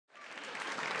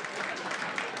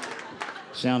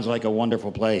Sounds like a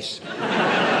wonderful place.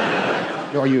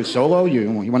 Are you a solo? You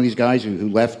one of these guys who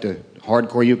left a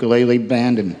hardcore ukulele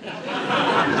band and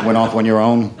went off on your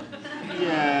own?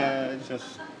 Yeah,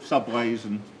 just subways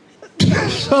and...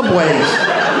 Subways?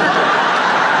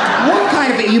 What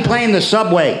kind of... You playing the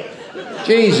subway?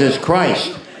 Jesus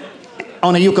Christ.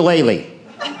 On a ukulele.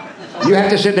 You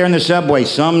have to sit there in the subway.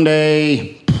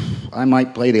 Someday, I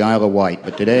might play the Isle of Wight,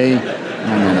 but today,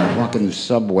 I'm in a fucking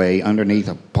subway underneath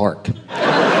a park.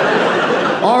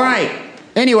 All right.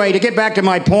 Anyway, to get back to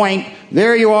my point,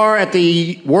 there you are at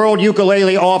the World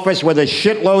Ukulele office with a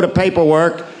shitload of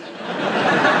paperwork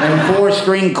and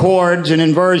 4-string chords and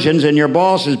inversions, and your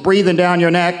boss is breathing down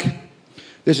your neck.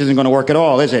 This isn't going to work at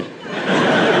all, is it?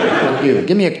 Fuck you.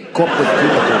 Give me a corporate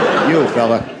cubicle. You,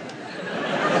 fella.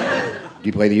 Do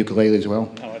you play the ukulele as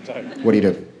well? No, I don't. What do you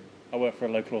do? I work for a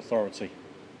local authority.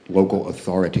 Local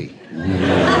authority.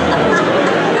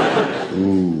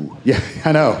 Ooh. Yeah,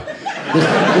 I know.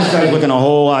 This guy's looking a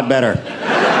whole lot better. This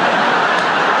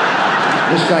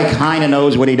guy kind of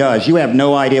knows what he does. You have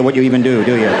no idea what you even do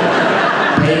you?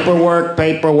 Paperwork,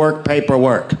 paperwork,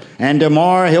 paperwork. And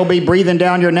tomorrow he'll be breathing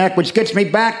down your neck, which gets me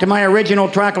back to my original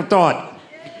track of thought.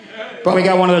 Probably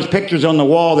got one of those pictures on the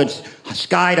wall that's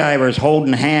skydivers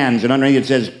holding hands, and underneath it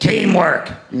says,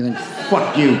 teamwork. You think,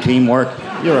 fuck you, teamwork.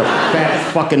 You're a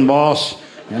fat fucking boss,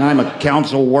 and I'm a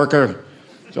council worker.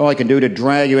 It's all I can do to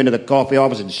drag you into the coffee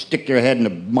office and stick your head in the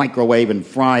microwave and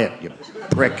fry it, you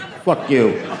prick. Fuck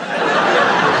you.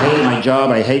 I hate my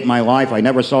job. I hate my life. I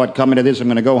never saw it coming to this. I'm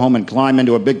going to go home and climb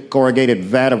into a big corrugated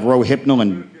vat of Rohypnol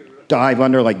and dive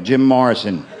under like Jim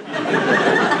Morrison.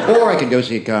 Or I could go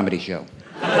see a comedy show.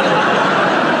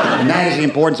 And that is the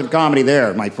importance of comedy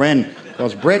there, my friend.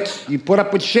 Because Brits, you put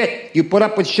up with shit. You put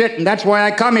up with shit, and that's why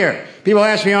I come here. People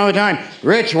ask me all the time,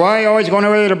 Rich, why are you always going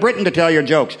over to Britain to tell your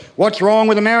jokes? What's wrong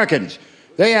with Americans?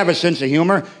 They have a sense of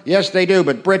humor. Yes, they do,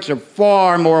 but Brits are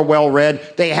far more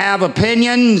well-read. They have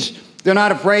opinions. They're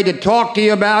not afraid to talk to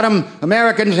you about them.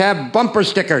 Americans have bumper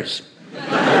stickers. See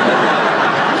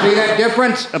that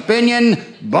difference? Opinion,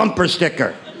 bumper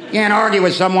sticker. You can't argue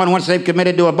with someone once they've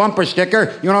committed to a bumper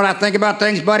sticker. You know what I think about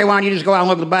things, buddy? Why don't you just go out and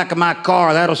look at the back of my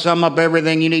car? That'll sum up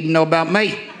everything you need to know about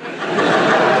me.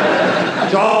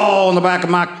 It's all in the back of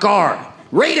my car.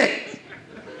 Read it!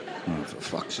 Oh, for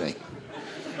fuck's sake.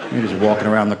 You're just walking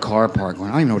around the car park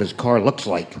going, I don't even know what this car looks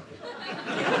like. Every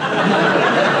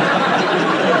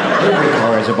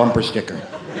car has a bumper sticker.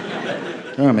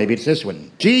 Oh, maybe it's this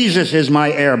one. Jesus is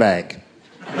my airbag.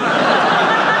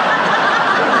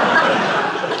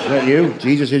 Is that you?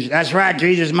 Jesus is... That's right,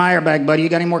 Jesus is my airbag, buddy. You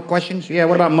got any more questions? Yeah,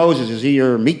 what about Moses? Is he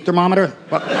your meat thermometer?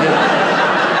 I'm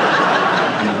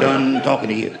done talking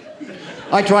to you.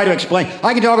 I try to explain.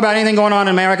 I can talk about anything going on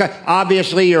in America.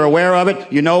 Obviously, you're aware of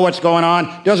it. You know what's going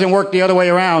on. Doesn't work the other way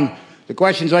around. The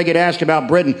questions I get asked about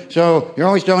Britain. So, you're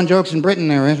always telling jokes in Britain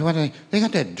there, is what they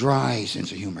got that dry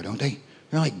sense of humor, don't they?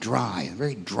 They're like dry, a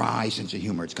very dry sense of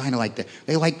humor. It's kind of like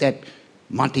they like that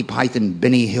Monty Python,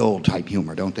 Benny Hill type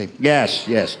humor, don't they?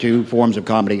 Yes, two forms of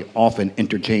comedy, often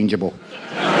interchangeable.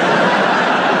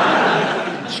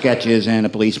 Sketches and a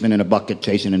policeman in a bucket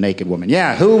chasing a naked woman.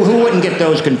 Yeah, who wouldn't get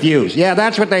those confused? Yeah,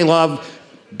 that's what they love.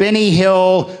 Benny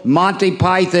Hill, Monty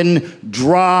Python,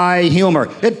 dry humor.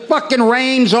 It fucking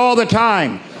rains all the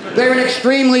time. They're an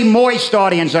extremely moist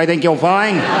audience, I think you'll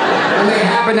find. And they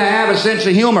happen to have a sense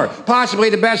of humor. Possibly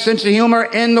the best sense of humor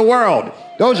in the world.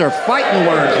 Those are fighting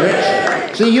words,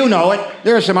 Rich. See, you know it.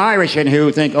 There are some Irish in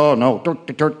who think, oh, no.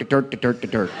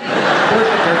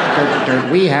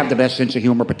 We have the best sense of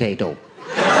humor, potato.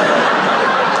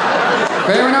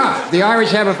 Fair enough. The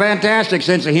Irish have a fantastic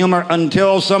sense of humor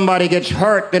until somebody gets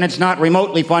hurt, then it's not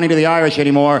remotely funny to the Irish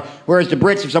anymore. Whereas the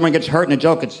Brits, if someone gets hurt in a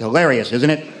joke, it's hilarious, isn't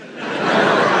it?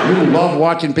 You love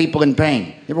watching people in pain.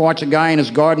 You ever watch a guy in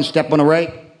his garden step on a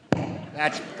rake?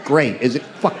 That's great. Is it?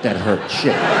 Fuck, that hurt.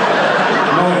 Shit.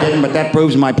 No, it didn't, but that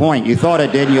proves my point. You thought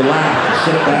it did, and you laughed,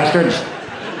 you sick bastards.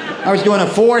 I was doing a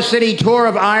 4-city tour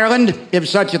of Ireland, if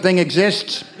such a thing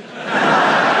exists.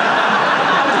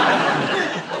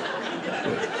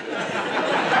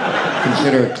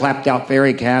 Consider a clapped-out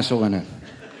fairy castle and a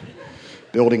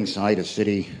building site, a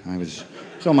city. I was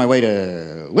on my way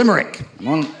to Limerick.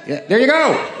 Yeah, there you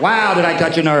go. Wow, did I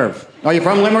touch a nerve? Are you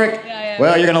from Limerick? Yeah.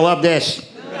 Well, you're going to love this.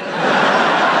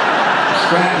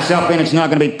 Strap yourself in, it's not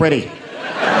going to be pretty.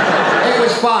 It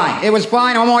was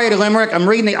fine. I'm on my way to Limerick. I'm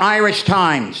reading the Irish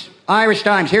Times.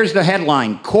 Here's the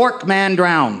headline. Cork man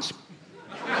drowns.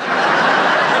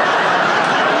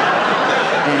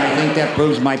 And I think that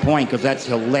proves my point, because that's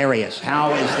hilarious.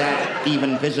 How is that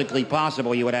even physically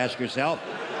possible, you would ask yourself?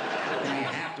 And you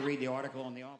have to read the article in the office.